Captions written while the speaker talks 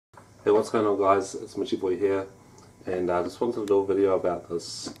Hey, what's going on guys, it's Mitchy boy here, and I just wanted to do a video about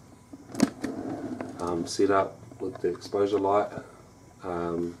this setup with the exposure light.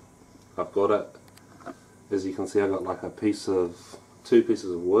 I've got it, as you can see, I've got like two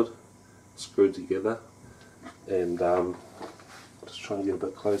pieces of wood screwed together, and just trying to get a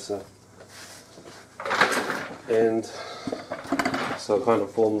bit closer, and so it kind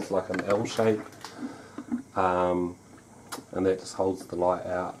of forms like an L shape, and that just holds the light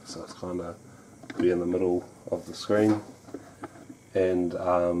out, so it's kind of be in the middle of the screen. And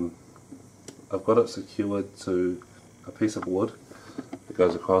I've got it secured to a piece of wood that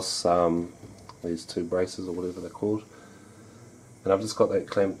goes across these two braces or whatever they're called, and I've just got that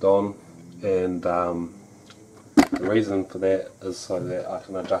clamped on, and the reason for that is so that I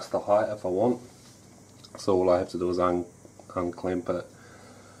can adjust the height if I want. So all I have to do is unclamp it,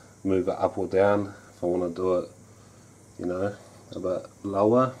 move it up or down if I want to do it, you know, a bit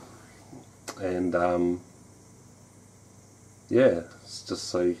lower. And yeah, it's just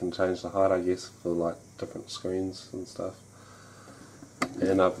so you can change the height, I guess, for like different screens and stuff.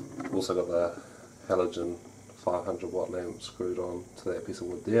 And I've also got the Halogen 500 watt lamp screwed on to that piece of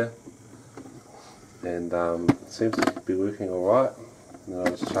wood there, and it seems to be working alright. And then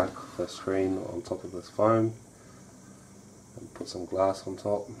I'll just chuck the screen on top of this foam and put some glass on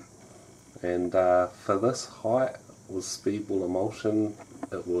top. And for this height with speedball emulsion,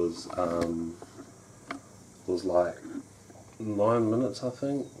 it was like 9 minutes, I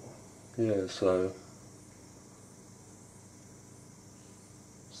think. Yeah, so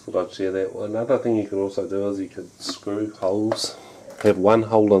just thought I'd share that. Well, another thing you could also do is you could screw holes. Have one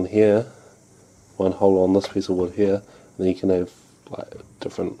hole in here, one hole on this piece of wood here, and then you can have like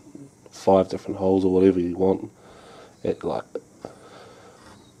 5 different holes or whatever you want. And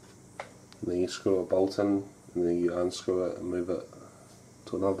then you screw a bolt in, and then you unscrew it and move it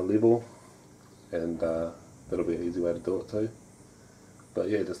to another level, and that'll be an easy way to do it too. But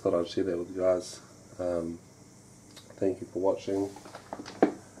yeah, just thought I'd share that with you guys. Thank you for watching.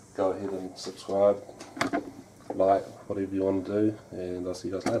 Go ahead and subscribe, like, whatever you want to do, and I'll see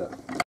you guys later.